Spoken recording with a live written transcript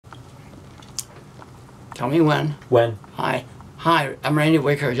Tell me when. When? Hi, I'm Randy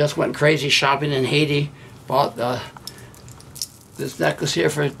Wicker. Just went crazy shopping in Haiti. Bought this necklace here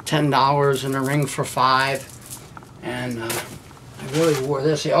for $10 and a ring for $5. And I really wore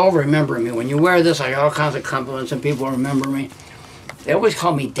this. They all remember me. When you wear this, I got all kinds of compliments and people remember me. They always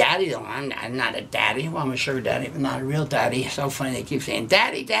call me daddy, though. I'm not a daddy. Well, I'm a sugar daddy, but not a real daddy. It's so funny they keep saying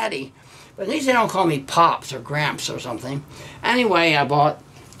daddy, daddy. But at least they don't call me Pops or Gramps or something. Anyway, I bought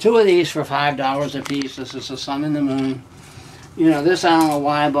 2 of these for $5 a piece. This is the sun and the moon. You know, this I don't know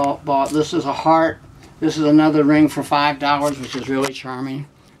why I bought. This is a heart. This is another ring for $5, which is really charming.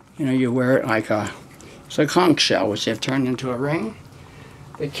 You know, you wear it like it's a conch shell, which they've turned into a ring.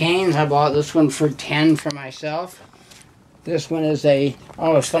 The canes, I bought this one for $10 for myself. This one is a,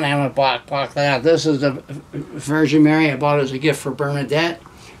 oh, it's funny, I'm going to block that out. This is the Virgin Mary. I bought it as a gift for Bernadette.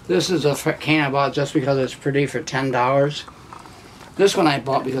 This is a cane I bought just because it's pretty for $10. This one I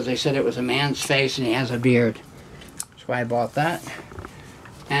bought because they said it was a man's face and he has a beard. That's why I bought that.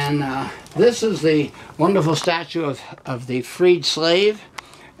 And this is the wonderful statue of the freed slave.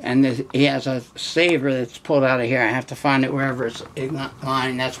 And he has a saber that's pulled out of here. I have to find it wherever it's not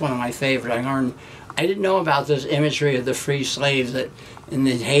mine. That's one of my favorites. I didn't know about this imagery of the free slaves that in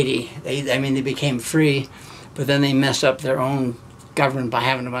Haiti. I mean, they became free, but then they messed up their own government by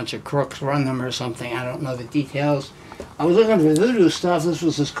having a bunch of crooks run them or something. I don't know the details. I was looking for voodoo stuff. This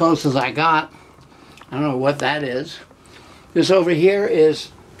was as close as I got. I don't know what that is. This over here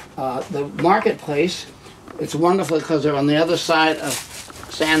is the marketplace. It's wonderful because they're on the other side of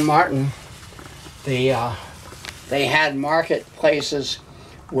San Martin. They had marketplaces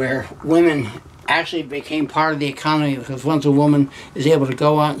where women actually became part of the economy, because once a woman is able to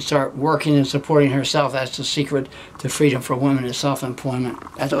go out and start working and supporting herself, that's the secret to freedom for women is self-employment.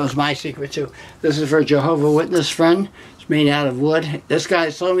 That was my secret too. This is for a Jehovah's Witness friend. It's made out of wood. This guy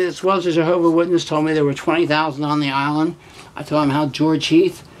told me this was a Jehovah's Witness, told me there were 20,000 on the island. I told him how George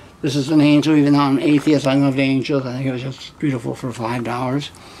Heath, this is an angel, even though I'm an atheist, I love angels. I think it was just beautiful for $5.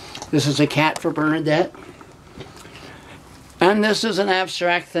 This is a cat for Bernadette. And this is an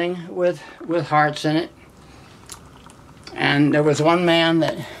abstract thing with hearts in it. And there was one man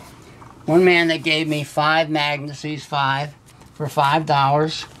that gave me 5 magnets, these 5, for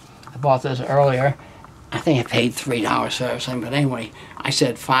 $5. I bought this earlier. I think I paid $3 for it or something, but anyway, I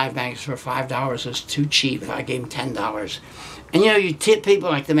said 5 magnets for $5 is too cheap. I gave him $10. And you know, you tip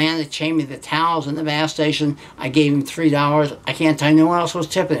people like the man that chained me the towels in the gas station. I gave him $3. I can't tell you, no one else was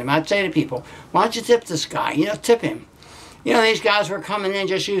tipping him. I'd say to people, why don't you tip this guy? You know, tip him. You know, these guys were coming in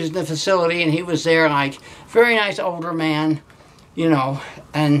just using the facility, and he was there, like, very nice older man, you know,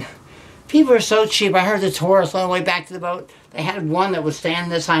 and people are so cheap. I heard the tourists on the way back to the boat, they had one that was standing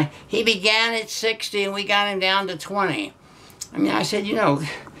this high. He began at 60, and we got him down to 20. I mean, I said, you know,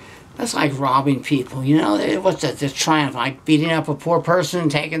 that's like robbing people, you know. What's that, the triumph, like beating up a poor person,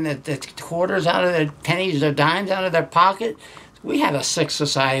 taking the quarters out of their pennies or dimes out of their pocket. We have a sick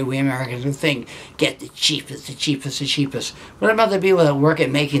society, we Americans, who think, get the cheapest, the cheapest, the cheapest. What about the people that work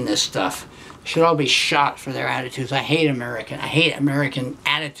at making this stuff? Should all be shot for their attitudes. I hate American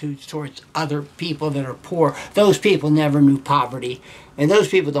attitudes towards other people that are poor. Those people never knew poverty. And those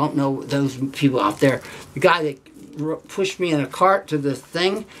people don't know those people out there. The guy that pushed me in a cart to the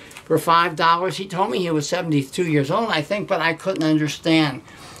thing for $5, he told me he was 72 years old, I think, but I couldn't understand.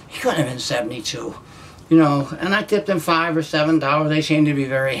 He couldn't have been 72. You know, and I tipped them $5 or $7. They seem to be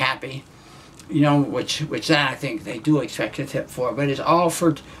very happy. You know, which that I think they do expect a tip for. But it's all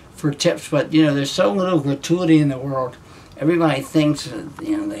for tips. But you know, there's so little gratuity in the world. Everybody thinks that,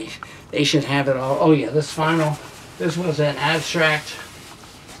 you know, they should have it all. Oh yeah, this was an abstract.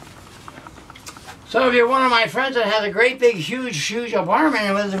 So if you're one of my friends that has a great big huge apartment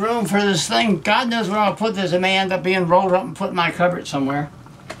and with room for this thing, God knows where I'll put this. It may end up being rolled up and put in my cupboard somewhere.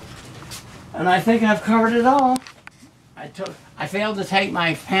 And I think I've covered it all. I failed to take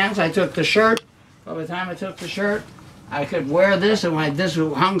my pants. I took the shirt. By the time I took the shirt, I could wear this, and this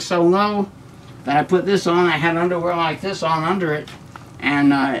hung so low that I put this on. I had underwear like this on under it,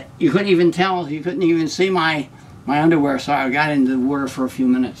 and you couldn't even tell. You couldn't even see my underwear. So I got into the water for a few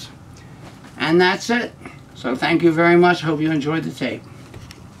minutes, and that's it. So thank you very much. Hope you enjoyed the tape.